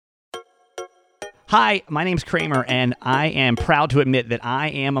Hi, my name's Kramer, and I am proud to admit that I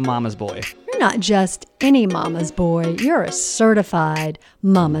am a mama's boy. You're not just any mama's boy, you're a certified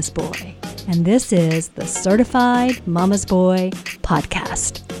mama's boy. And this is the Certified Mama's Boy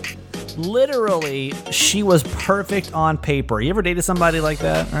podcast. Literally, she was perfect on paper. You ever dated somebody like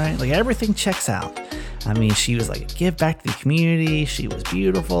that, right? Like everything checks out. I mean, she was like a give back to the community. She was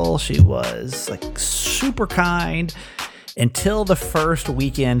beautiful. She was like super kind. Until the first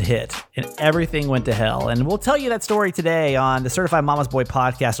weekend hit and everything went to hell. And we'll tell you that story today on the Certified Mama's Boy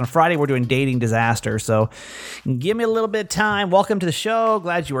podcast. On Friday, we're doing dating disaster. So give me a little bit of time. Welcome to the show.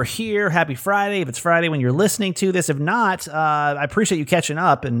 Glad you are here. Happy Friday. If it's Friday when you're listening to this, if not, I appreciate you catching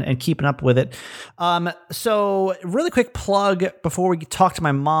up and keeping up with it. So really quick plug before we talk to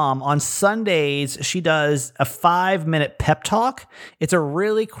my mom. On Sundays, she does a 5-minute pep talk. It's a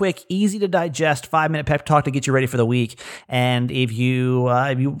really quick, easy to digest 5-minute pep talk to get you ready for the week. And if you're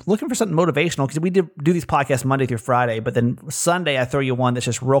looking for something motivational, because we do these podcasts Monday through Friday, but then Sunday I throw you one that's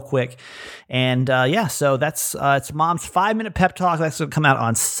just real quick. And so that's it's Mom's 5-minute pep talk. That's going to come out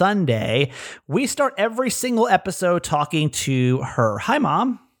on Sunday. We start every single episode talking to her. Hi,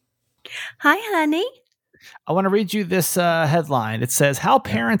 Mom. Hi, honey. I want to read you this headline. It says, "How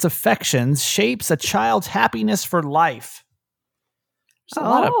Parents' Affections Shapes a Child's Happiness for Life." There's a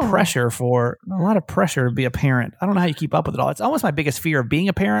lot of pressure to be a parent. I don't know how you keep up with it all. It's almost my biggest fear of being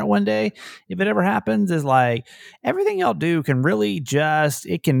a parent one day, if it ever happens, is like everything y'all do can really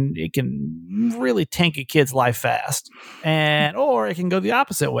it can really tank a kid's life fast, or it can go the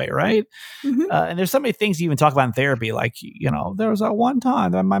opposite way, right? Mm-hmm. And there's so many things you even talk about in therapy, like there was that one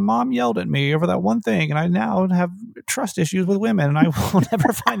time that my mom yelled at me over that one thing, and I now have trust issues with women, and I will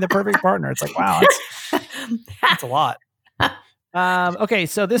never find the perfect partner. It's like, wow, that's a lot. Okay,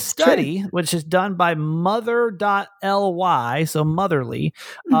 so this study, which is done by mother.ly, so motherly,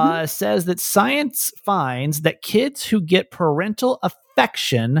 says that science finds that kids who get parental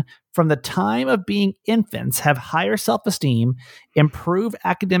affection from the time of being infants have higher self-esteem, improved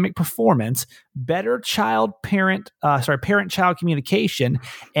academic performance, better parent-child communication,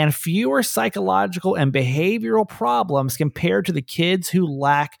 and fewer psychological and behavioral problems compared to the kids who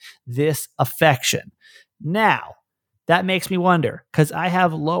lack this affection. Now, that makes me wonder, because I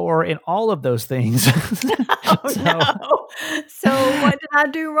have lower in all of those things. No. So what did I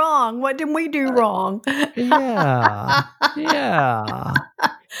do wrong? What did we do wrong? Yeah.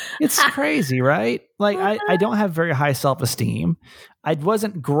 It's crazy, right? Like, I don't have very high self-esteem. I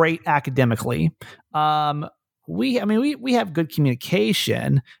wasn't great academically. We have good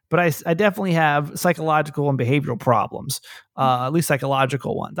communication, but I definitely have psychological and behavioral problems, at least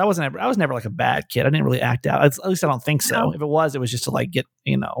psychological ones. I was never like a bad kid. I didn't really act out. At least I don't think so. No. If it was just to like get,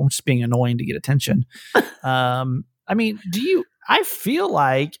 just being annoying to get attention. I feel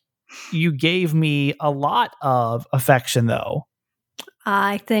like you gave me a lot of affection though.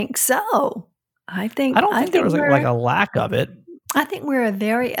 I think so. I don't think there was like a lack of it. I think we're a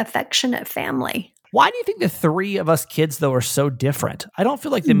very affectionate family. Why do you think the three of us kids, though, are so different? I don't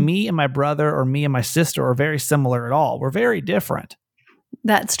feel like me and my brother or me and my sister are very similar at all. We're very different.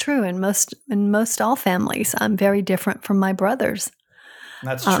 That's true. In most all families, I'm very different from my brothers.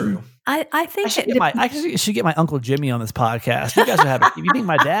 That's true. I think I should get my Uncle Jimmy on this podcast. You guys would have. If you think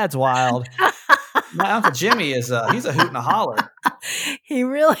my dad's wild, my Uncle Jimmy he's a hoot and a holler. He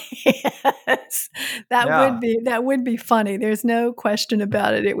really is. That would be funny. There's no question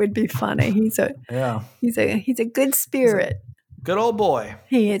about it. It would be funny. He's a good spirit. Good old boy.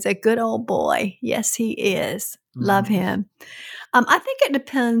 He is a good old boy. Yes, he is. Love him. I think it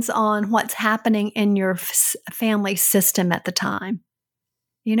depends on what's happening in your family system at the time.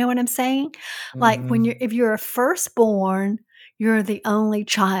 You know what I'm saying? Like if you're a firstborn, you're the only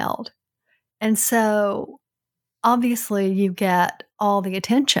child. And so obviously you get all the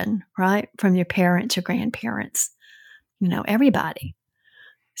attention, right? From your parents, your grandparents, everybody.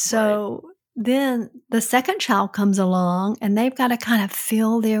 So then the second child comes along and they've got to kind of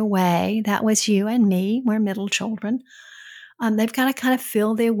feel their way. That was you and me. We're middle children. They've got to kind of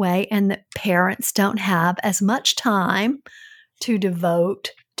feel their way, and the parents don't have as much time to devote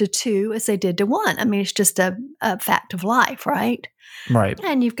to two as they did to one. I mean, it's just a fact of life, right? Right.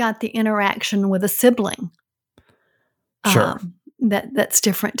 And you've got the interaction with a sibling. Sure. That's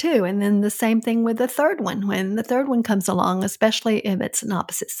different too. And then the same thing with the third one. When the third one comes along, especially if it's an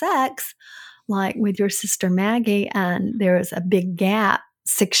opposite sex, like with your sister Maggie, and there's a big gap,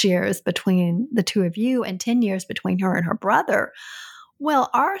 6 years between the two of you and 10 years between her and her brother. Well,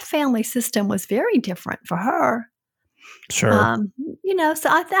 our family system was very different for her. Sure. So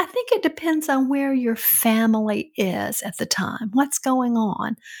I think it depends on where your family is at the time. What's going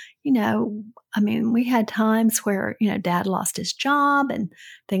on? We had times where, dad lost his job and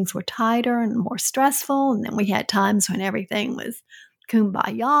things were tighter and more stressful. And then we had times when everything was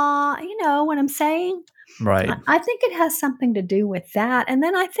kumbaya. You know what I'm saying? Right. I think it has something to do with that. And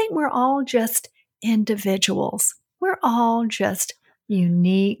then I think we're all just individuals. We're all just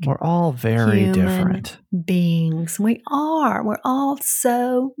unique. We're all very human different beings. We are. We're all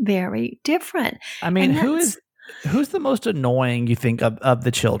so very different. I mean, And who's the most annoying, you think, of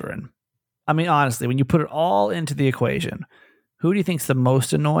the children? I mean, honestly, when you put it all into the equation, who do you think's the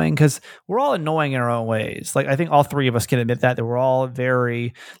most annoying? Because we're all annoying in our own ways. Like, I think all three of us can admit that we're all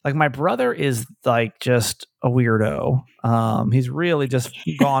very, like, my brother is like just a weirdo. He's really just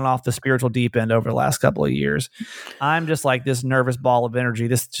gone off the spiritual deep end over the last couple of years. I'm just like this nervous ball of energy,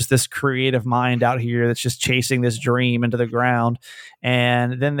 this creative mind out here that's just chasing this dream into the ground.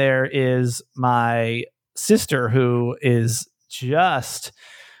 And then there is my sister, who is just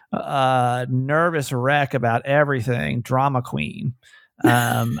nervous wreck about everything, drama queen.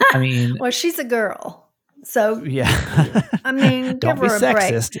 I mean, well, she's a girl, so yeah. I mean, Don't give be her a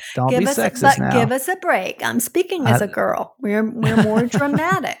break. sexist. Don't be sexist now. Give us a break. I'm speaking as a girl. We're more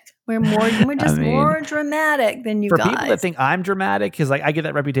dramatic. We're just more dramatic than you for guys. For people that think I'm dramatic, because like I get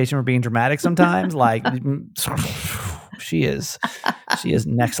that reputation for being dramatic sometimes. Like she is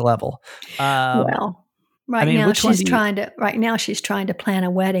next level. Well. Right now she's trying to plan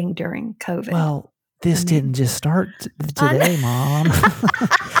a wedding during COVID. Well, this didn't just start today, Mom.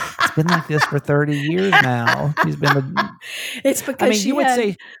 It's been like this for 30 years now. She's been. It's because you would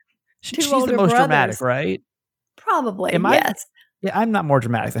say she's the most brothers. Dramatic, right? Probably. Yes. Yeah, I'm not more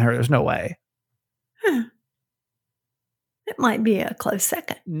dramatic than her. There's no way. It might be a close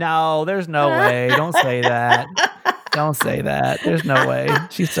second. No, there's no way. Don't say that. Don't say that. There's no way.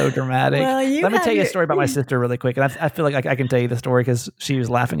 She's so dramatic. Well, let me tell you a story about my sister really quick. And I feel like I can tell you the story because she was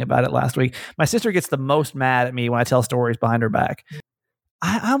laughing about it last week. My sister gets the most mad at me when I tell stories behind her back.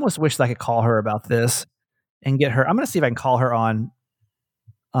 I almost wish that I could call her about this and get her. I'm going to see if I can call her on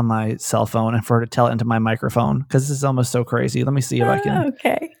my cell phone and for her to tell it into my microphone because this is almost so crazy. Let me see if I can.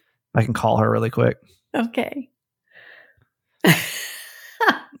 Okay. If I can call her really quick. Okay.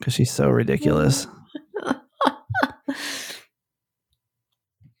 Because she's so ridiculous.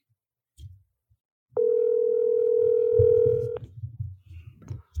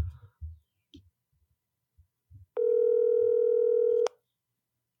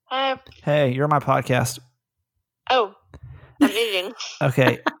 Hi. Hey, you're on my podcast. Oh, I'm eating.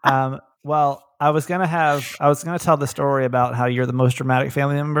 Okay. Well, I was gonna tell the story about how you're the most dramatic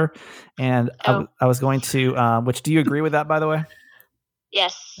family member, and I was going to. Which do you agree with that, by the way?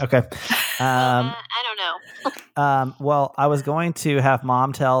 Yes. Okay. I don't know. Well, I was going to have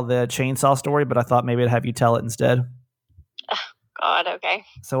Mom tell the chainsaw story, but I thought maybe I'd have you tell it instead. Oh, God. Okay.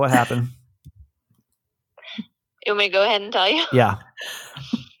 So what happened? You want me to go ahead and tell you? Yeah.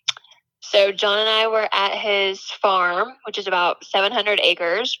 So John and I were at his farm, which is about 700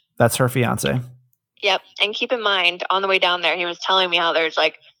 acres. That's her fiance. Yep. And keep in mind, on the way down there, he was telling me how there's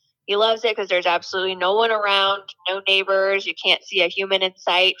he loves it because there's absolutely no one around, no neighbors. You can't see a human in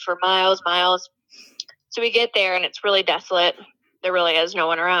sight for miles. So we get there and it's really desolate. There really is no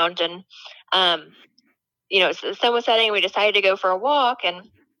one around. And, so the sun was setting and we decided to go for a walk and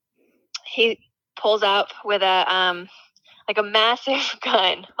he pulls up with a massive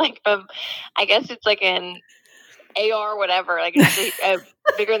gun, I guess it's like an AR, whatever,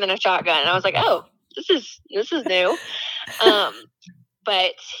 bigger than a shotgun. And I was like, oh, this is new.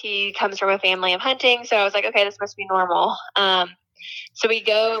 But he comes from a family of hunting. So I was like, okay, this must be normal. So we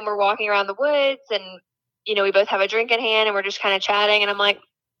go and we're walking around the woods and, we both have a drink in hand and we're just kind of chatting. And I'm like,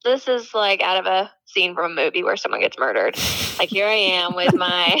 this is like out of a scene from a movie where someone gets murdered. Like here I am with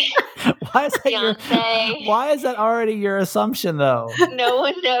my fiance. Why is that already your assumption though? No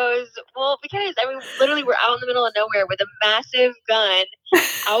one knows. Well, because literally we're out in the middle of nowhere with a massive gun,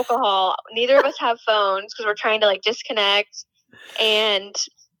 alcohol. Neither of us have phones because we're trying to disconnect. And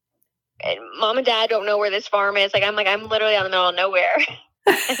Mom and Dad don't know where this farm is. I'm literally out in the middle of nowhere.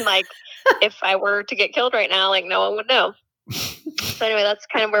 And if I were to get killed right now, no one would know. So anyway, that's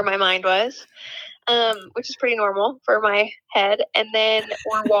kind of where my mind was, which is pretty normal for my head. And then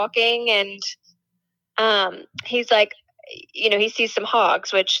we're walking and he's like, he sees some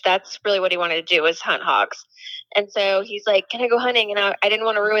hogs, which that's really what he wanted to do was hunt hogs. And so he's like, can I go hunting? And I didn't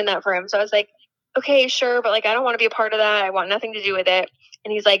want to ruin that for him. So I was like, okay, sure. But I don't want to be a part of that. I want nothing to do with it.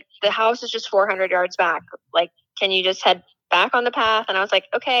 And he's like, the house is just 400 yards back. Can you just head back on the path? And I was like,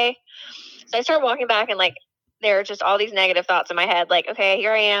 okay. So I start walking back and there are just all these negative thoughts in my head. Like, okay,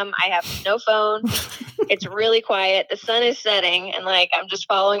 here I am. I have no phone. It's really quiet. The sun is setting, and like I'm just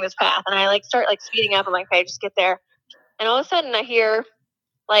following this path. And I like start like speeding up. I'm like, okay, just get there. And all of a sudden, I hear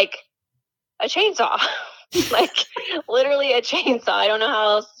like a chainsaw, like literally a chainsaw. I don't know how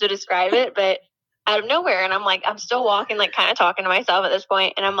else to describe it, but out of nowhere. And I'm like, I'm still walking, like kind of talking to myself at this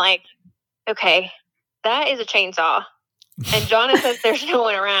point, and I'm like, okay, that is a chainsaw. And Jonna says there's no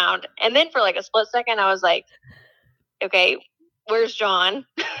one around. And then for like a split second, I was like, okay, where's John?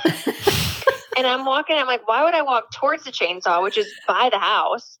 And I'm walking, I'm like, why would I walk towards the chainsaw, which is by the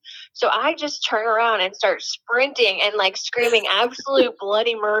house? So I just turn around and start sprinting and like screaming absolute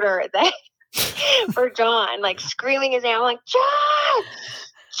bloody murder that for John, like screaming his name. I'm like, John!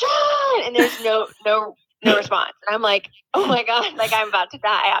 And there's no response. And I'm like, oh my God, like I'm about to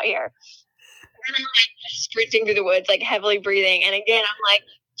die out here. And I'm like just sprinting through the woods, like heavily breathing. And again, I'm like,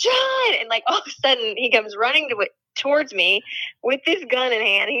 John! And like all of a sudden he comes running towards me with this gun in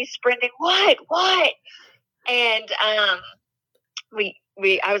hand. He's sprinting. What? And I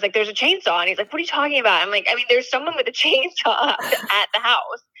was like, there's a chainsaw. And he's like, what are you talking about? I'm like, I mean, there's someone with a chainsaw at the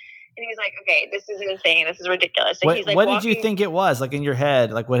house. And he's like, okay, this is insane. This is ridiculous. And he's like, what did you think it was? Like in your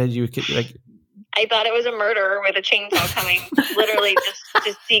head? Like what did you like? I thought it was a murderer with a chainsaw coming literally just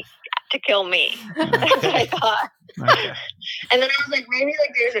to seek to kill me. Okay. That's what I thought. Okay. And then I was like, maybe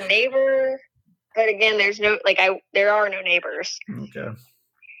like there's a neighbor. But again, there are no neighbors. Okay.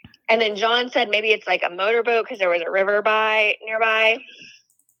 And then John said maybe it's like a motorboat because there was a river nearby.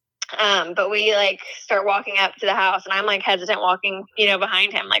 But we like start walking up to the house, and I'm like hesitant walking,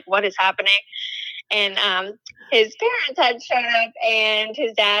 behind him, like what is happening? And his parents had shown up, and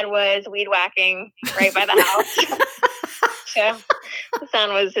his dad was weed whacking right by the house. So the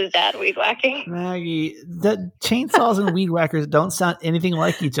son was his dad weed whacking. Maggie, the chainsaws and weed whackers don't sound anything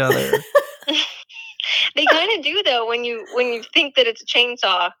like each other. They kind of do, though, when you think that it's a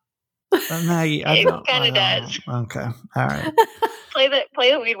chainsaw. Maggie, it kind of does. Okay, all right. Play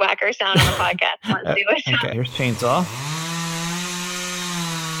the weed whacker sound on the podcast. Let's do it. Okay, here's chainsaw.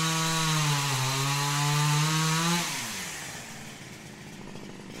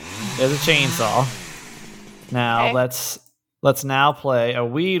 There's a chainsaw. Now okay. let's now play a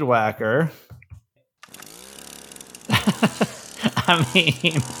weed whacker. I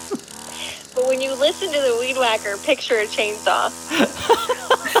mean. But when you listen to the weed whacker, picture a chainsaw.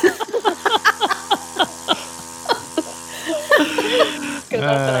 Because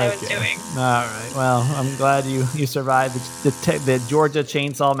that's what I was doing. All right. Well, I'm glad you survived the Georgia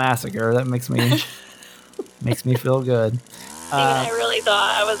Chainsaw Massacre. That makes me feel good. I really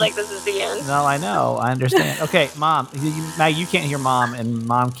thought, I was like, this is the end. No, I know. I understand. Okay, Mom. Maggie, you can't hear Mom, and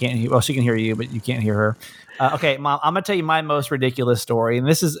Mom can't hear. Well, she can hear you, but you can't hear her. Okay, Mom, I'm going to tell you my most ridiculous story. And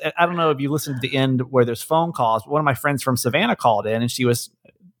this is, I don't know if you listened to the end where there's phone calls, but one of my friends from Savannah called in, and she was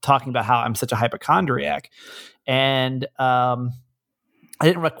talking about how I'm such a hypochondriac. And I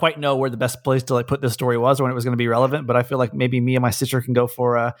didn't quite know where the best place to like put this story was or when it was going to be relevant, but I feel like maybe me and my sister can go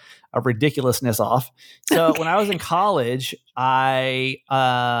for a ridiculousness off. So okay. When I was in college, one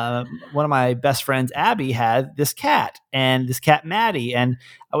of my best friends, Abby, had this cat, Maddie, and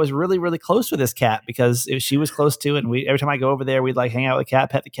I was really, really close with this cat because she was close to it. And every time I go over there, we'd like hang out with the cat,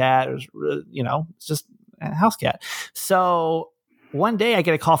 pet the cat. It was, it's just a house cat. So one day I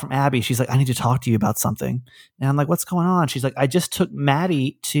get a call from Abby. She's like, I need to talk to you about something. And I'm like, what's going on? She's like, I just took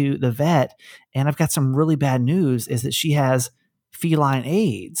Maddie to the vet and I've got some really bad news is that she has feline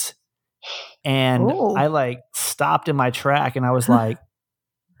AIDS. And ooh. I like stopped in my track and I was like,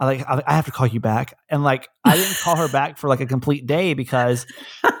 I have to call you back. And like, I didn't call her back for like a complete day because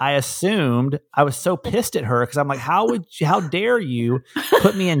I assumed I was so pissed at her. Cause I'm like, how dare you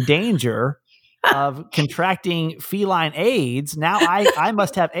put me in danger of contracting feline AIDS. Now I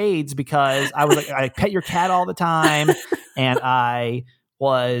must have AIDS because I was like, I pet your cat all the time. And I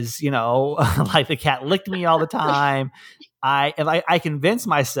was, like the cat licked me all the time. I convinced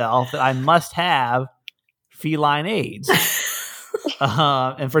myself that I must have feline AIDS.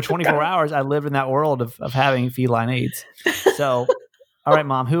 And for 24 hours, I lived in that world of having feline AIDS. So, all right,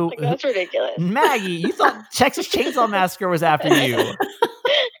 Mom, that's ridiculous. Maggie, you thought Texas Chainsaw Massacre was after you.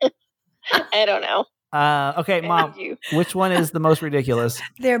 I don't know. Okay, Mom, which one is the most ridiculous?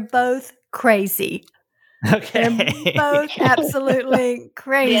 They're both crazy. Okay. They're both absolutely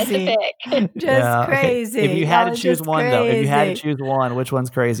crazy. Just crazy. Okay. If you had to choose one, though, which one's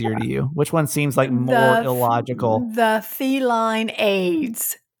crazier to you? Which one seems like more illogical? The feline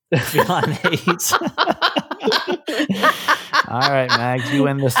AIDS. The feline AIDS. All right, Mags, you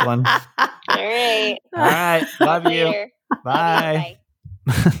win this one. All right. Love you. Bye.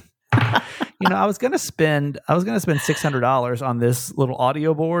 I was gonna spend $600 on this little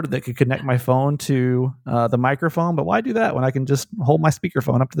audio board that could connect my phone to the microphone. But why do that when I can just hold my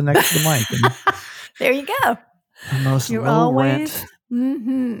speakerphone up to the next to the mic? And there you go. the most You're low always rent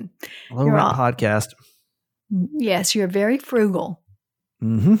You're podcast. Yes, you're very frugal.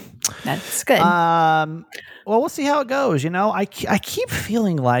 Mm-hmm. That's good. Well, we'll see how it goes. I keep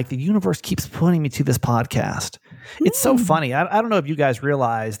feeling like the universe keeps putting me to this podcast. It's so funny. I don't know if you guys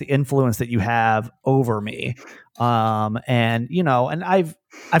realize the influence that you have over me. And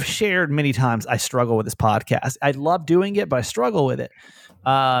I've shared many times I struggle with this podcast. I love doing it, but I struggle with it.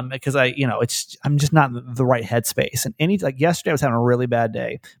 Because I'm just not in the right headspace. And like yesterday I was having a really bad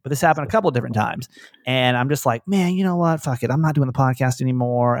day, but this happened a couple of different times. And I'm just like, man, you know what? Fuck it. I'm not doing the podcast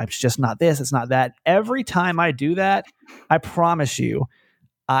anymore. It's just not this. It's not that. Every time I do that, I promise you,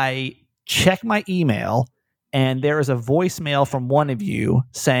 I check my email and there is a voicemail from one of you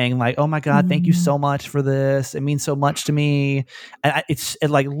saying like, oh my God, thank you so much for this. It means so much to me. And it's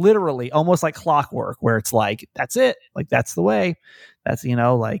like literally almost like clockwork where it's like, that's it. Like, that's the way. That's,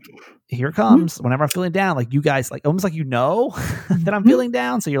 like, here it comes. Whenever I'm feeling down, like you guys, like almost like, that I'm feeling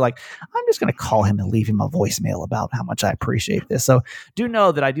down. So you're like, I'm just going to call him and leave him a voicemail about how much I appreciate this. So do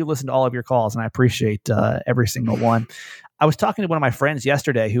know that I do listen to all of your calls and I appreciate every single one. I was talking to one of my friends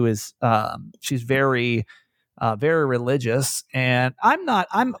yesterday who is, she's very religious, and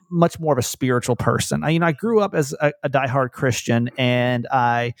I'm much more of a spiritual person. I grew up as a diehard Christian, and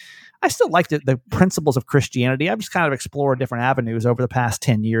I still liked the principles of Christianity. I've just kind of explored different avenues over the past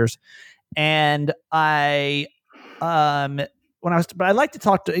 10 years. And I like to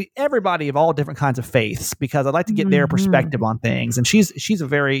talk to everybody of all different kinds of faiths because I'd like to get their perspective on things. And she's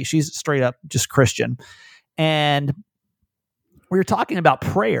straight up just Christian. And we were talking about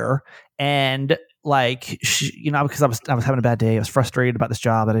prayer, and like, because I was having a bad day. I was frustrated about this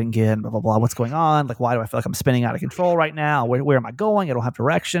job that I didn't get, blah, blah, blah. What's going on? Like, why do I feel like I'm spinning out of control right now? Where am I going? I don't have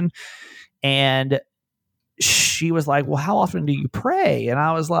direction. And she was like, well, how often do you pray? And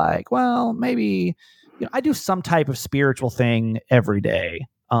I was like, well, maybe, I do some type of spiritual thing every day.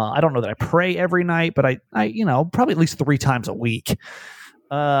 I don't know that I pray every night, but I probably at least 3 times a week.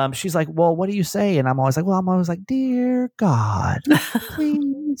 She's like, well, what do you say? And I'm always like, dear God,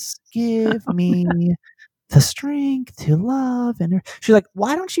 please give me the strength to love. And she's like,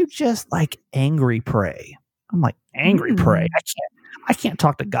 why don't you just like angry pray? I'm like, angry pray? I can't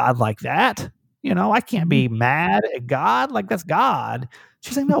talk to God like that. I can't be mad at God. Like, that's God.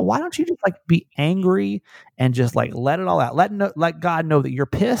 She's like, no, why don't you just like be angry and just like let it all out? Let God know that you're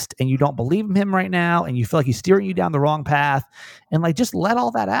pissed and you don't believe in him right now and you feel like he's steering you down the wrong path, and like just let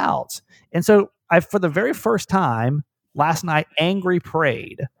all that out. And so for the very first time last night, angry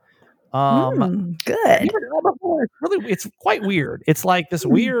prayed. Good. It's quite weird. It's like this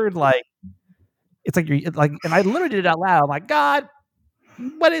weird, like, it's like you're like, and I literally did it out loud. I'm like, God,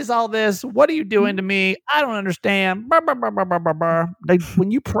 what is all this? What are you doing to me? I don't understand. Burr, burr, burr, burr, burr, burr. Like,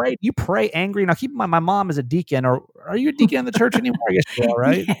 when you pray angry. Now, keep in mind, my mom is a deacon. Or are you a deacon in the church anymore? I guess you are,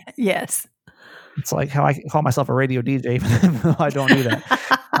 right? Yeah, yes. It's like how I call myself a radio DJ, even though I don't do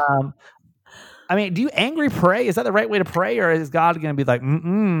that. Do you angry pray? Is that the right way to pray? Or is God going to be like,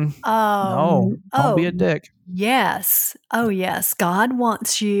 no, don't be a dick? Yes. Oh, yes. God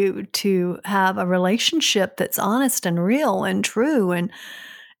wants you to have a relationship that's honest and real and true and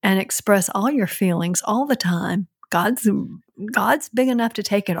express all your feelings all the time. God's big enough to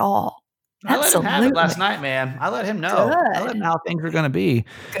take it all. I let him have it last night, man. I let him know. Good. I let him know how things are going to be.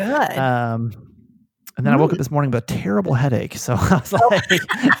 Good. And then I woke up this morning with a terrible headache. So I was like,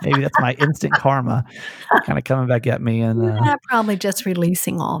 maybe that's my instant karma kind of coming back at me. And probably just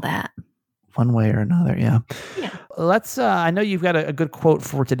releasing all that. One way or another, yeah. Let's. I know you've got a good quote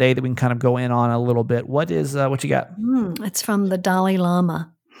for today that we can kind of go in on a little bit. What you got? It's from the Dalai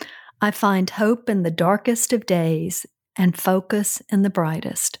Lama. I find hope in the darkest of days and focus in the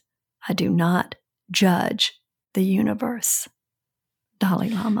brightest. I do not judge the universe. Dalai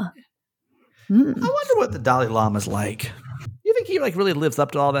Lama. I wonder what the Dalai Lama's like. You think he like really lives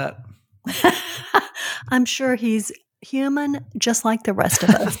up to all that? I'm sure he's human, just like the rest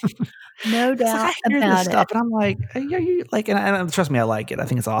of us. No doubt about it. And I'm like, you like, and trust me, I like it. I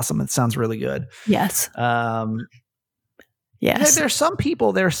think it's awesome. It sounds really good. Yes. Yes. There are some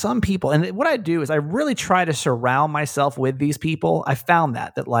people, and what I do is I really try to surround myself with these people. I found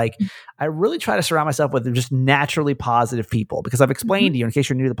that like, I really try to surround myself with just naturally positive people, because I've explained to you, in case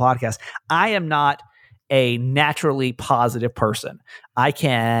you're new to the podcast, I am not a naturally positive person. I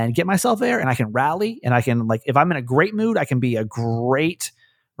can get myself there and I can rally, and I can, like, if I'm in a great mood, I can be a great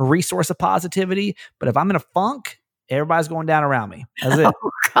resource of positivity. But if I'm in a funk, everybody's going down around me. That's it.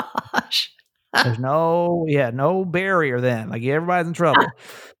 Oh gosh. There's no barrier then. Like everybody's in trouble.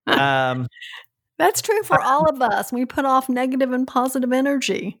 That's true for all of us. We put off negative and positive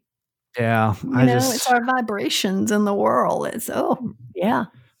energy. Yeah. It's our vibrations in the world. Yeah.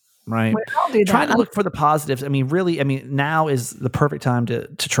 Right. We all do that. Trying to look for the positives. Now is the perfect time to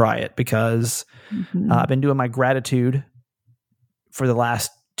try it because I've been doing my gratitude for the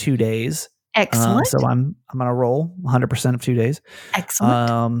last 2 days. Excellent. So I'm on a roll 100% of 2 days.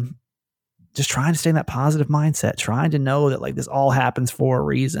 Excellent. Just trying to stay in that positive mindset, trying to know that like this all happens for a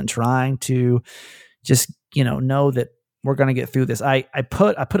reason, trying to just, know that we're going to get through this. I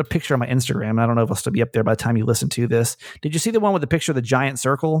put a picture on my Instagram, and I don't know if it'll still be up there by the time you listen to this. Did you see the one with the picture of the giant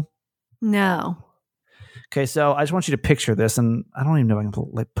circle? No. Okay, so I just want you to picture this, and I don't even know if I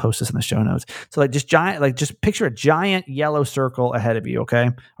can post this in the show notes. So just picture a giant yellow circle ahead of you, okay,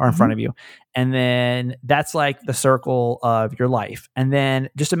 or in front of you, and then that's like the circle of your life. And then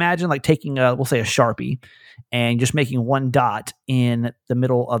just imagine like taking we'll say a Sharpie, and just making one dot in the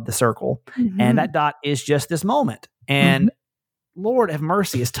middle of the circle, and that dot is just this moment. And Lord have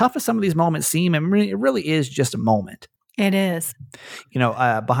mercy, as tough as some of these moments seem, it really is just a moment. It is.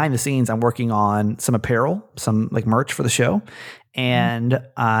 Behind the scenes, I'm working on some apparel, some like merch for the show. And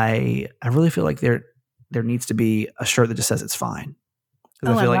I really feel like there needs to be a shirt that just says it's fine.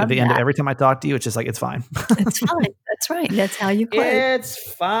 Because I feel like at the end of every time I talk to you, it's just like, it's fine. It's fine. That's right. That's how you quit. It's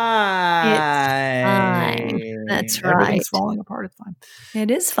fine. It's fine. That's right. Everything's falling apart. It's fine.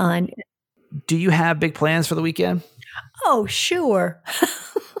 It is fine. Do you have big plans for the weekend? Oh, sure.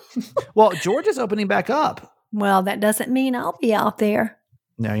 Well, Georgia's opening back up. Well, that doesn't mean I'll be out there.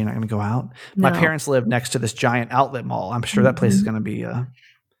 No, you're not going to go out. No. My parents live next to this giant outlet mall. I'm sure that place is going to be a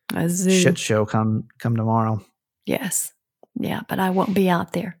zoo. Shit show come tomorrow. Yes. Yeah, but I won't be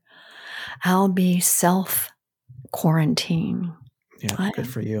out there. I'll be self-quarantine. Yeah, good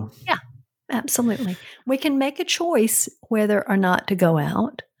for you. Yeah, absolutely. We can make a choice whether or not to go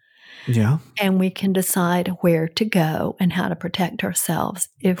out. Yeah. And we can decide where to go and how to protect ourselves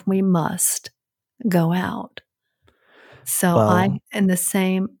if we must go out. So by the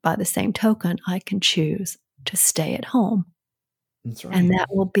same token, I can choose to stay at home. That's right. And that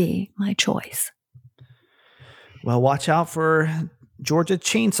will be my choice. Well, watch out for Georgia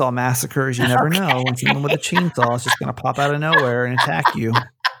chainsaw massacres. You never know when someone with a chainsaw is just going to pop out of nowhere and attack you.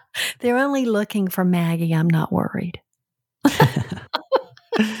 They're only looking for Maggie. I'm not worried.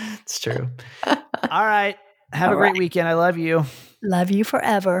 It's true. All right. Have a great weekend. I love you. Love you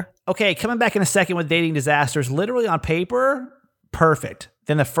forever. Okay, coming back in a second with dating disasters. Literally on paper, perfect.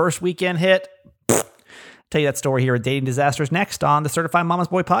 Then the first weekend hit. Tell you that story here at Dating Disasters next on the Certified Mama's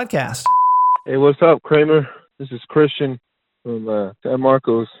Boy podcast. Hey, what's up, Kramer? This is Christian from San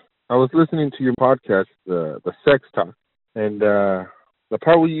Marcos. I was listening to your podcast, the Sex Talk, and the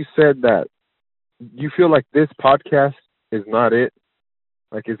part where you said that you feel like this podcast is not it.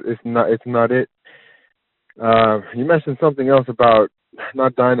 Like it's not it. You mentioned something else about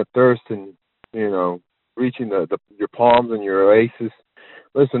not dying of thirst and, reaching your palms and your oasis.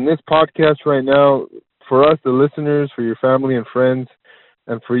 Listen, this podcast right now, for us, the listeners, for your family and friends,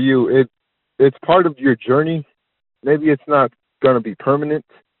 and for you, it's part of your journey. Maybe it's not going to be permanent.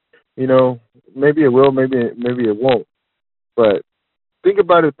 Maybe it will, maybe it won't. But think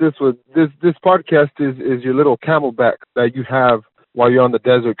about it this way. This podcast is your little camelback that you have while you're on the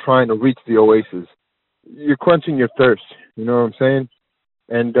desert trying to reach the oasis. You're quenching your thirst, you know what I'm saying?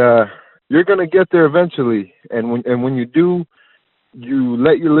 And you're going to get there eventually. And when you do, you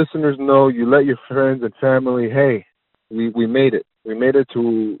let your listeners know, you let your friends and family, hey, we made it. We made it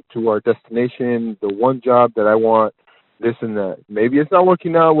to our destination, the one job that I want, this and that. Maybe it's not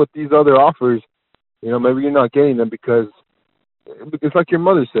working out with these other offers. Maybe you're not getting them because like your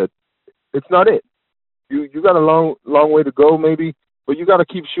mother said, it's not it. You got a long way to go maybe, but you got to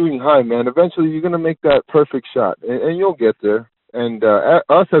keep shooting high, man. Eventually you're going to make that perfect shot, and you'll get there. And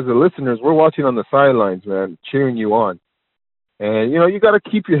us as the listeners, we're watching on the sidelines, man, cheering you on. And, you got to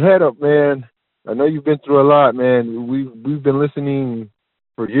keep your head up, man. I know you've been through a lot, man. We've been listening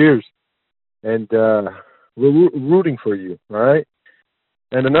for years, and we're rooting for you, all right?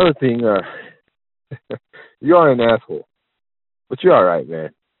 And another thing, you are an asshole, but you're all right,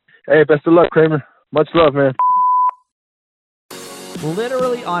 man. Hey, best of luck, Kramer. Much love, man.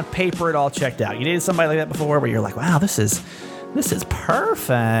 Literally on paper, it all checked out. You dated somebody like that before where you're like, wow, this is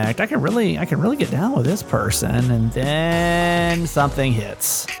perfect. I can really get down with this person. And then something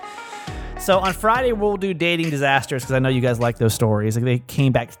hits. So on Friday, we'll do dating disasters because I know you guys like those stories. Like they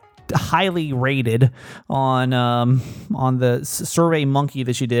came back highly rated on the Survey Monkey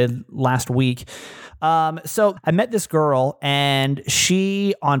that you did last week. So I met this girl and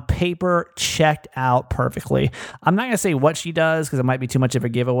she on paper checked out perfectly. I'm not going to say what she does because it might be too much of a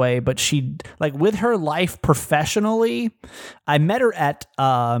giveaway, but she, like, with her life professionally, I met her at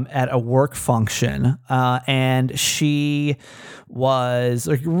a work function, and she was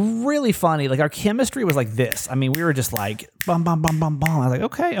like really funny. Like, our chemistry was like this. I mean, we were just like bum bum bum bum bum. I was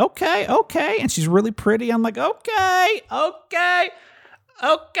like, okay, and she's really pretty. I'm like, okay.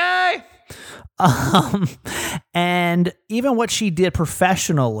 And even what she did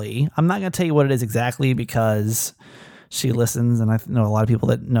professionally, I'm not going to tell you what it is exactly because she listens, and I know a lot of people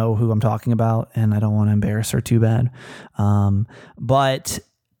that know who I'm talking about, and I don't want to embarrass her too bad. But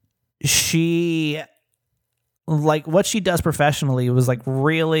she, like, what she does professionally was like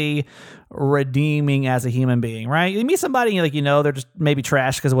really redeeming as a human being, right? You meet somebody and they're just maybe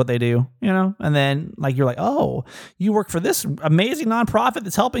trash because of what they do, and then like you're like, oh, you work for this amazing nonprofit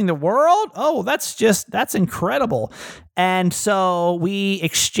that's helping the world. Oh, that's incredible. And so we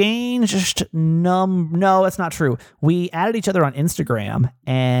exchanged no, that's not true. We added each other on Instagram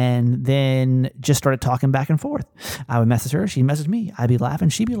and then just started talking back and forth. I would message her, she'd message me. I'd be laughing,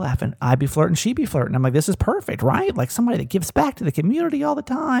 she'd be laughing. I'd be flirting, she'd be flirting. I'm like, this is perfect, right? Like somebody that gives back to the community all the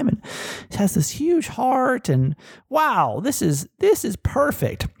time and has this huge heart, and wow, this is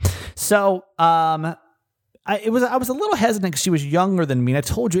perfect. So I was a little hesitant because she was younger than me. And I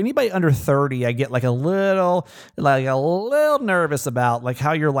told you, anybody under 30, I get like a little nervous about like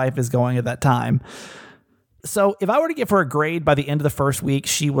how your life is going at that time. So if I were to give her a grade by the end of the first week,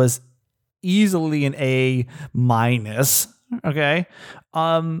 she was easily an A-. Okay.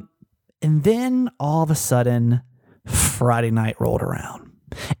 And then all of a sudden, Friday night rolled around.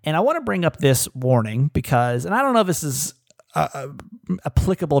 And I want to bring up this warning because, and I don't know if this is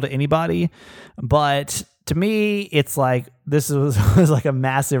applicable to anybody, but to me, it's like, this was like a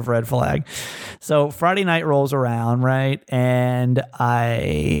massive red flag. So Friday night rolls around, right? And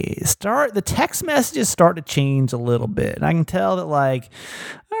the text messages start to change a little bit. And I can tell that like,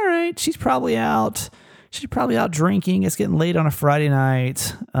 all right, she's probably out drinking. It's getting late on a Friday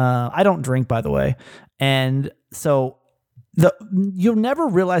night. I don't drink, by the way. And so you'll never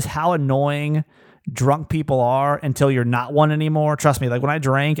realize how annoying drunk people are until you're not one anymore. Trust me, like when I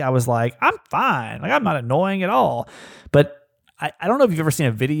drank, I was like, I'm fine. Like I'm not annoying at all. But I don't know if you've ever seen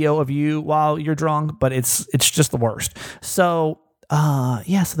a video of you while you're drunk, but it's just the worst. So so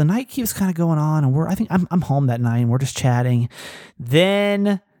the night keeps kind of going on, and I think I'm home that night and we're just chatting.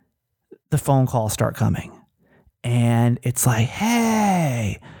 Then the phone calls start coming. And it's like,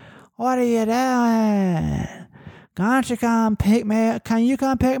 hey, what are you doing? Can't you come pick me up? Can you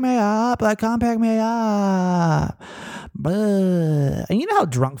come pick me up? Like, come pick me up. And you know how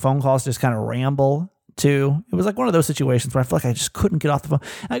drunk phone calls just kind of ramble too? It was like one of those situations where I feel like I just couldn't get off the phone.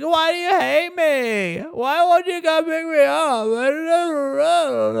 Like, why do you hate me? Why won't you come pick me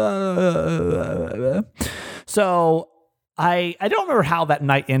up? So I don't remember how that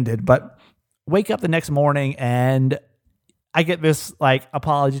night ended, but wake up the next morning and I get this like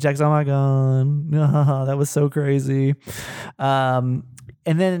apology text. Oh my God, that was so crazy. And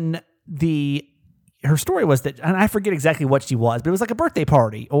then her story was that, and I forget exactly what she was, but it was like a birthday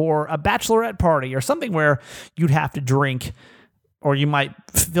party or a bachelorette party or something where you'd have to drink, or you might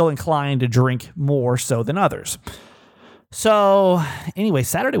feel inclined to drink more so than others. So anyway,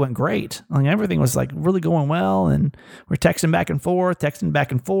 Saturday went great. Like everything was like really going well, and we're texting back and forth.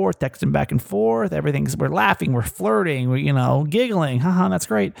 We're laughing, we're flirting, we're, giggling. That's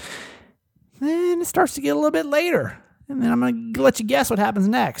great. Then it starts to get a little bit later. And then I'm going to let you guess what happens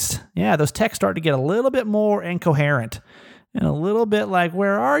next. Yeah, those texts start to get a little bit more incoherent. And a little bit like,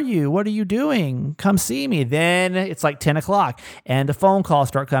 where are you? What are you doing? Come see me. Then it's like 10 o'clock and the phone calls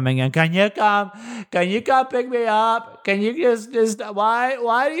start coming in. Can you come pick me up? Can you just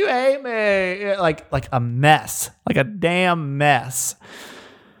why do you hate me? Like a mess, like a damn mess.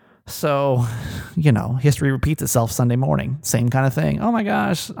 So, history repeats itself Sunday morning. Same kind of thing. Oh my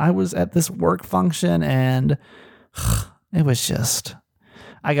gosh, I was at this work function and it was just,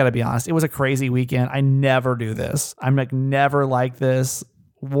 I got to be honest, it was a crazy weekend. I never do this. I'm like never like this.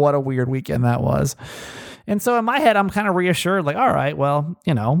 What a weird weekend that was. And so in my head, I'm kind of reassured, like, all right, well,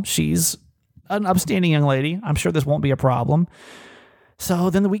 she's an upstanding young lady. I'm sure this won't be a problem. So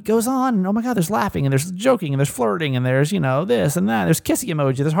then the week goes on, and oh my God, there's laughing, and there's joking, and there's flirting, and there's, this and that. There's kissy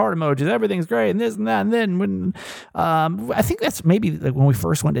emoji, there's heart emojis, everything's great, and this and that. And then when, I think that's maybe like when we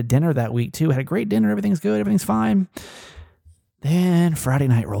first went to dinner that week too. Had a great dinner, everything's good, everything's fine. Then Friday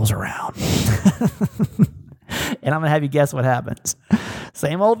night rolls around. And I'm going to have you guess what happens.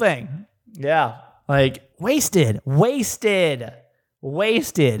 Same old thing. Yeah. Like wasted.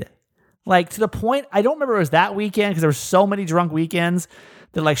 Like to the point, I don't remember it was that weekend because there were so many drunk weekends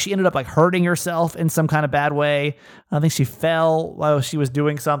that like she ended up like hurting herself in some kind of bad way. I think she fell while she was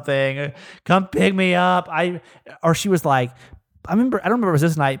doing something. Come pick me up. Or she was like, I don't remember it was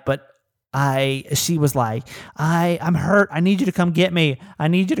this night, but she was like, I'm hurt. I need you to come get me. I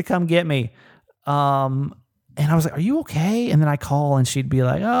need you to come get me. And I was like, are you okay? And then I call and she'd be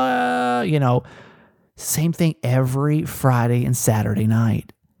like, same thing every Friday and Saturday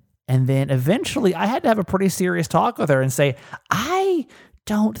night. And then eventually I had to have a pretty serious talk with her and say, I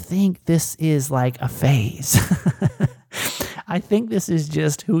don't think this is like a phase. I think this is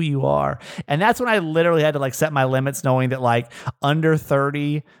just who you are. And that's when I literally had to like set my limits, knowing that like under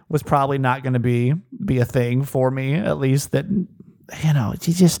 30 was probably not going to be a thing for me, at least that,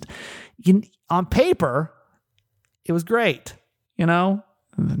 on paper, it was great, In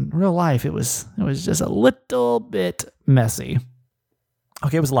real life, it was just a little bit messy.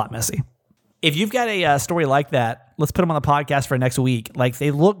 Okay, it was a lot messy. If you've got a story like that, let's put them on the podcast for next week. Like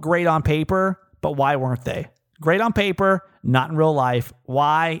they look great on paper, but why weren't they? Great on paper, not in real life.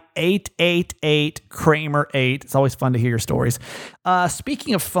 Why? 888 Kramer 8. It's always fun to hear your stories.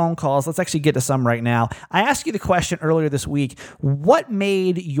 Speaking of phone calls, let's actually get to some right now. I asked you the question earlier this week, what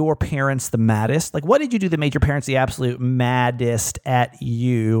made your parents the maddest? Like, what did you do that made your parents the absolute maddest at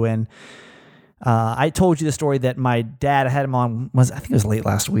you? And I told you the story that my dad, I had him on, I think it was late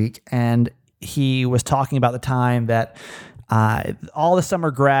last week, and he was talking about the time that all the summer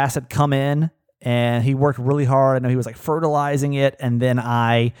grass had come in, and he worked really hard. I know he was like fertilizing it. And then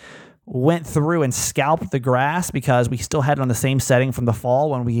I went through and scalped the grass because we still had it on the same setting from the fall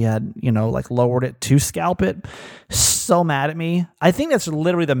when we had, like lowered it to scalp it. So mad at me. I think that's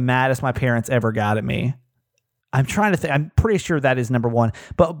literally the maddest my parents ever got at me. I'm trying to think. I'm pretty sure that is number one.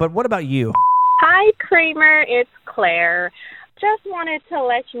 But what about you? Hi, Kramer. It's Claire. Just wanted to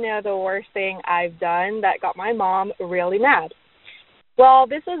let you know the worst thing I've done that got my mom really mad. Well,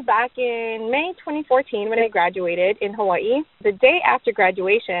 this was back in May 2014 when I graduated in Hawaii. The day after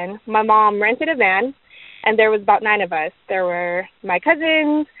graduation, my mom rented a van, and there was about 9 of us. There were my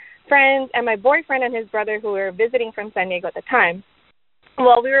cousins, friends, and my boyfriend and his brother who were visiting from San Diego at the time.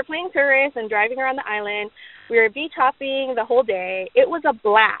 Well, we were playing tourists and driving around the island. We were beach hopping the whole day. It was a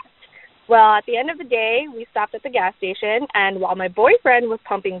blast. Well, at the end of the day, we stopped at the gas station, and while my boyfriend was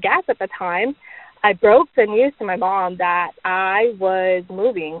pumping gas at the time, I broke the news to my mom that I was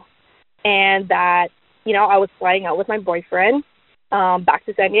moving and that, I was flying out with my boyfriend back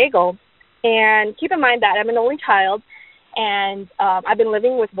to San Diego. And keep in mind that I'm an only child, and I've been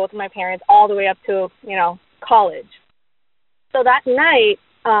living with both of my parents all the way up to, college. So that night,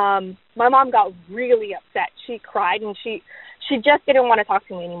 my mom got really upset. She cried, and she just didn't want to talk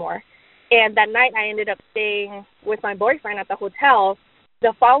to me anymore. And that night, I ended up staying with my boyfriend at the hotel.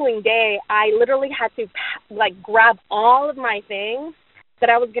 The following day, I literally had to grab all of my things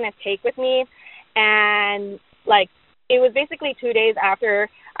that I was going to take with me. And it was basically 2 days after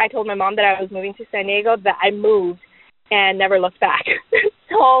I told my mom that I was moving to San Diego that I moved and never looked back.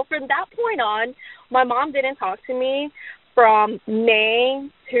 So from that point on, my mom didn't talk to me from May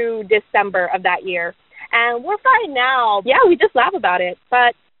to December of that year. And we're fine now. Yeah, we just laugh about it.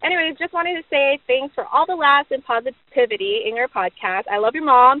 But anyways, just wanted to say thanks for all the laughs and positivity in your podcast. I love your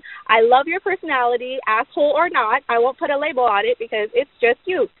mom. I love your personality, asshole or not. I won't put a label on it because it's just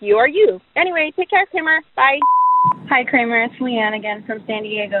you. You are you. Anyway, take care, Kramer. Bye. Hi, Kramer. It's Leanne again from San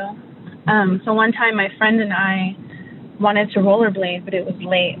Diego. So one time my friend and I wanted to rollerblade, but it was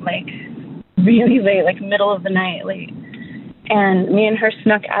late, really late, middle of the night late. And me and her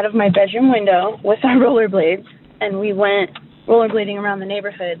snuck out of my bedroom window with our rollerblades, and we went rollerblading around the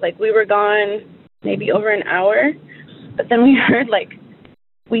neighborhood. We were gone maybe over an hour, but then we heard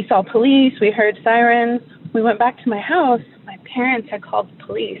we saw police, we heard sirens. We went back to my house. My parents had called the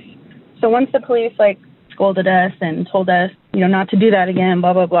police. So once the police scolded us and told us, not to do that again,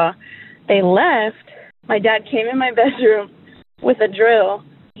 blah, blah, blah, they left. My dad came in my bedroom with a drill.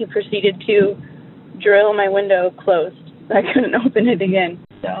 He proceeded to drill my window closed. I couldn't open it again.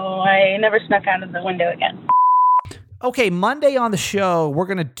 So I never snuck out of the window again. Okay, Monday on the show, we're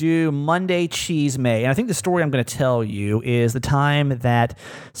going to do Monday Cheese May. And I think the story I'm going to tell you is the time that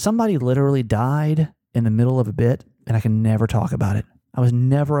somebody literally died in the middle of a bit, and I can never talk about it. I was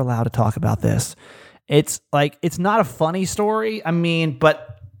never allowed to talk about this. It's not a funny story. But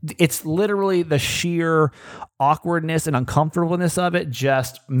it's literally the sheer awkwardness and uncomfortableness of it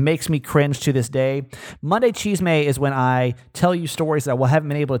just makes me cringe to this day. Monday Cheese May is when I tell you stories that I haven't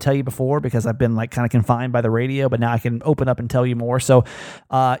been able to tell you before because I've been kind of confined by the radio, but now I can open up and tell you more. So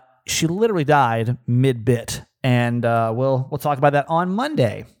she literally died mid-bit, and we'll talk about that on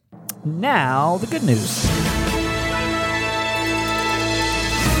Monday. Now, the good news.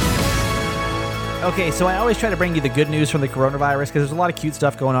 Okay, so I always try to bring you the good news from the coronavirus because there's a lot of cute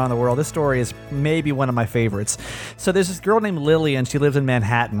stuff going on in the world. This story is maybe one of my favorites. So there's this girl named Lillian. She lives in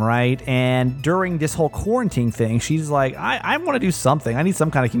Manhattan, right? And during this whole quarantine thing, she's like, I want to do something. I need some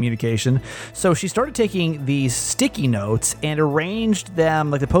kind of communication. So she started taking these sticky notes and arranged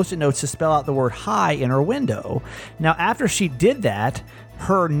them, like the Post-it notes, to spell out the word hi in her window. Now, after she did that,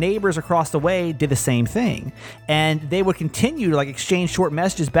 her neighbors across the way did the same thing, and they would continue to exchange short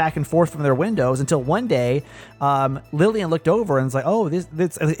messages back and forth from their windows until one day Lillian looked over and was like, oh,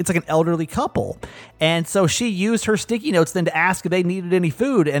 it's like an elderly couple. And so she used her sticky notes then to ask if they needed any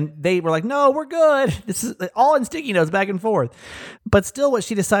food, and they were like, no, we're good. This is all in sticky notes back and forth. But still, what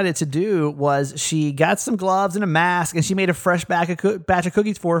she decided to do was she got some gloves and a mask, and she made a fresh batch of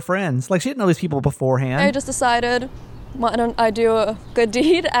cookies for her friends. Like, she didn't know these people beforehand. I just decided, why don't I do a good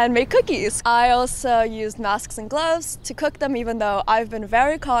deed and make cookies? I also used masks and gloves to cook them, even though I've been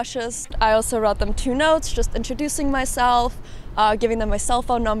very cautious. I also wrote them 2 notes, just introducing myself, giving them my cell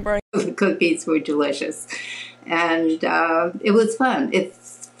phone number. The cookies were delicious, and it was fun. It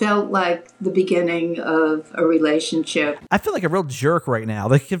felt like the beginning of a relationship. I feel like a real jerk right now.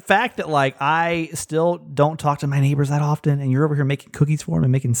 The fact that I still don't talk to my neighbors that often, and you're over here making cookies for them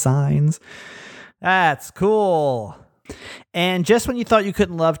and making signs. That's cool. And just when you thought you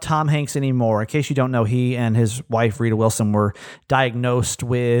couldn't love Tom Hanks anymore, in case you don't know, he and his wife, Rita Wilson, were diagnosed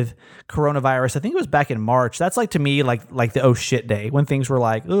with coronavirus. I think it was back in March. That's to me, like the oh shit day when things were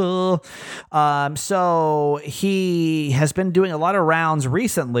like, ugh. So he has been doing a lot of rounds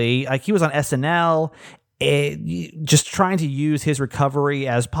recently. He was on SNL, just trying to use his recovery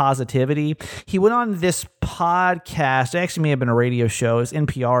as positivity. He went on this podcast, it actually may have been a radio show, it's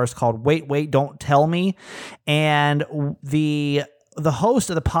NPR's, called Wait, Don't Tell Me. And the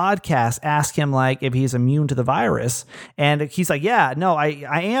host of the podcast asked him if he's immune to the virus. And he's like, yeah, no,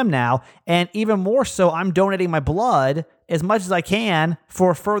 I am now. And even more so, I'm donating my blood as much as I can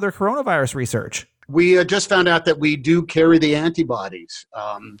for further coronavirus research. We just found out that we do carry the antibodies.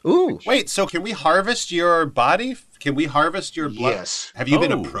 Ooh. Wait, so can we harvest your body? Can we harvest your blood? Yes. Have you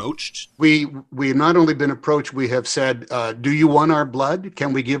been approached? We not only been approached, we have said, do you want our blood?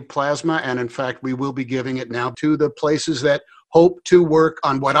 Can we give plasma? And in fact, we will be giving it now to the places that hope to work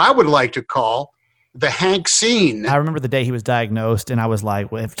on what I would like to call the Hank scene. I remember the day he was diagnosed, and I was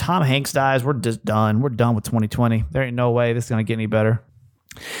like, well, if Tom Hanks dies, we're just done. We're done with 2020. There ain't no way this is going to get any better.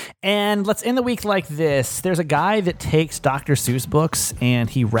 And let's end the week like this. There's a guy that takes Dr. Seuss books and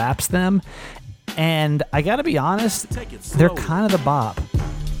he wraps them. And I got to be honest, they're kind of the bop.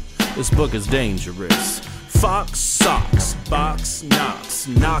 This book is dangerous. Fox socks, box knocks,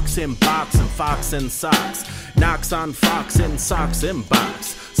 knocks in box and fox in socks, knocks on fox in socks in box,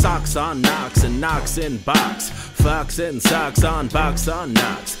 socks on knocks and knocks in box, fox in socks on box on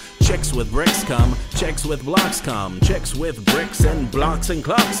knocks. Chicks with bricks come, chicks with blocks come, chicks with bricks and blocks and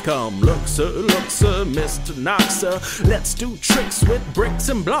clocks come. Look, sir, Mr. Knox, sir. Let's do tricks with bricks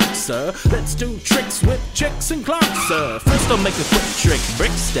and blocks, sir. Let's do tricks with chicks and clocks, sir. First I'll make a quick trick,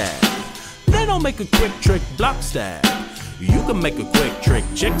 brick stack. Then I'll make a quick trick, block stack. You can make a quick trick,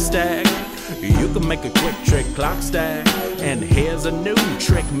 chick stack. You can make a quick trick, clock stack. And here's a new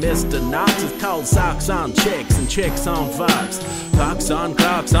trick, Mr. Knox. It's called socks on chicks and chicks on fox. Fox on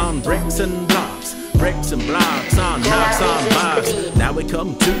clocks on bricks and blocks. Bricks and blocks on knocks on box. Now we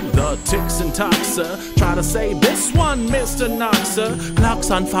come to the ticks and tocks, sir. Try to say this one, Mr. Knox, sir. Clocks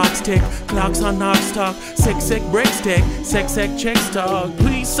on fox tick, clocks on knocks talk. Sick bricks tick, sick chicks talk.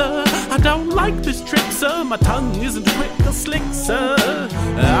 Please, sir, I don't like this trick, sir. My tongue isn't quick or slick, sir.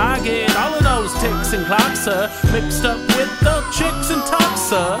 I get all of those ticks and clocks, sir, mixed up with the chicks and talks,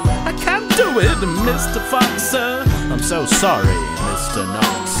 sir. I can't do it, Mr. Fox, sir. I'm so sorry, Mr.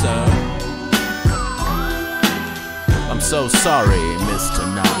 Knox, sir. I'm so sorry,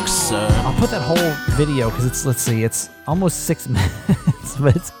 Mr. Knox, sir. I'll put that whole video because it's almost 6 minutes,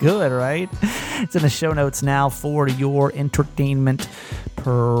 but it's good, right? It's in the show notes now for your entertainment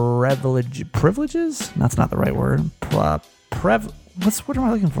privileges? That's not the right word. What am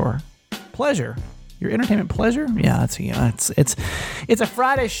I looking for? Pleasure. Your entertainment pleasure? Yeah, it's a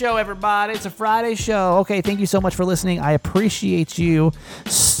Friday show, everybody. It's a Friday show. Okay, thank you so much for listening. I appreciate you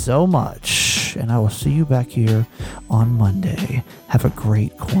so much. And I will see you back here on Monday. Have a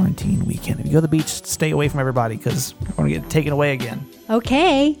great quarantine weekend. If you go to the beach, stay away from everybody because we're going to get taken away again.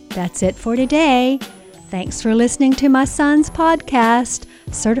 Okay, that's it for today. Thanks for listening to my son's podcast,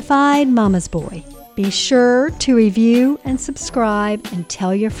 Certified Mama's Boy. Be sure to review and subscribe and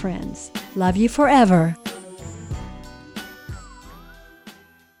tell your friends. Love you forever.